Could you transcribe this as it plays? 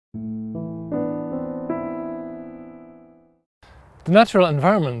The natural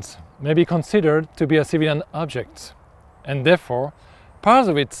environment may be considered to be a civilian object, and therefore parts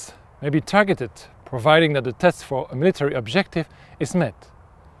of it may be targeted, providing that the test for a military objective is met.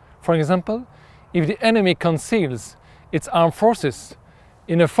 For example, if the enemy conceals its armed forces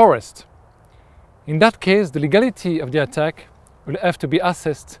in a forest, in that case the legality of the attack will have to be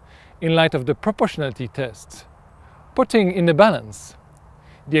assessed in light of the proportionality test, putting in the balance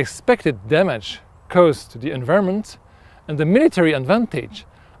the expected damage caused to the environment and the military advantage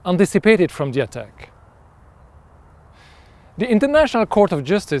anticipated from the attack. The International Court of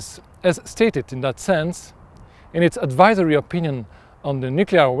Justice has stated in that sense, in its advisory opinion on the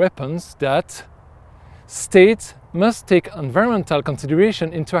nuclear weapons, that states must take environmental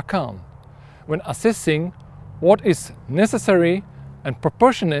consideration into account when assessing what is necessary and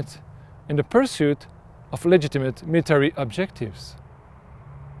proportionate in the pursuit of legitimate military objectives.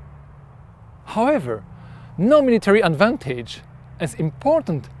 However, no military advantage, as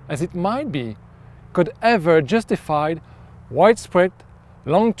important as it might be, could ever justify widespread,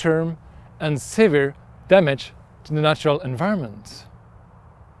 long-term and severe damage to the natural environment.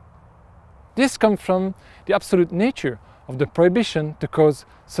 This comes from the absolute nature of the prohibition to cause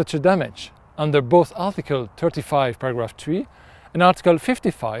such a damage under both Article 35, paragraph 3 and Article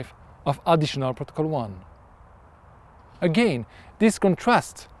 55 of Additional Protocol 1. Again, this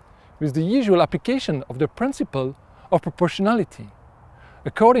contrasts with the usual application of the principle of proportionality,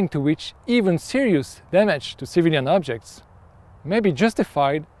 according to which even serious damage to civilian objects may be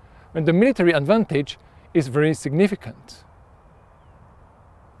justified when the military advantage is very significant.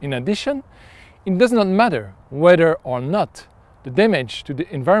 In addition, it does not matter whether or not the damage to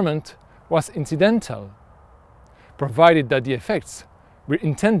the environment was incidental, provided that the effects were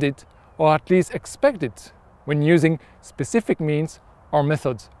intended or at least expected when using specific means or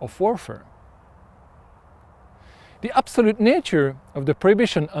methods of warfare. The absolute nature of the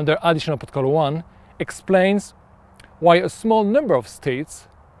prohibition under Additional Protocol 1 explains why a small number of states,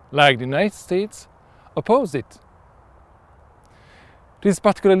 like the United States, oppose it. This is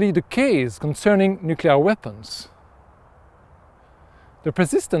particularly the case concerning nuclear weapons. The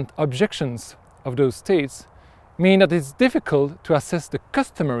persistent objections of those states mean that it's difficult to assess the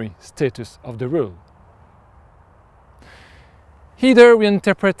customary status of the rule. Either we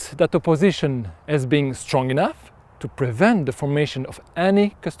interpret that opposition as being strong enough to prevent the formation of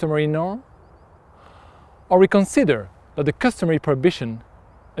any customary norm, or we consider that the customary prohibition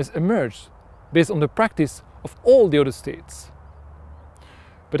has emerged based on the practice of all the other states,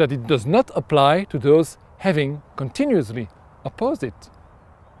 but that it does not apply to those having continuously opposed it.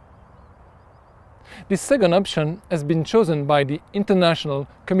 This second option has been chosen by the International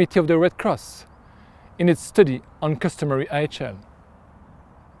Committee of the Red Cross in its study on customary IHL.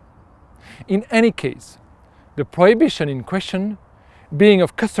 In any case, the prohibition in question, being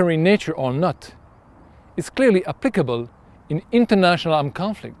of customary nature or not, is clearly applicable in international armed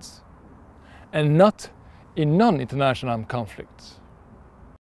conflicts and not in non-international armed conflicts.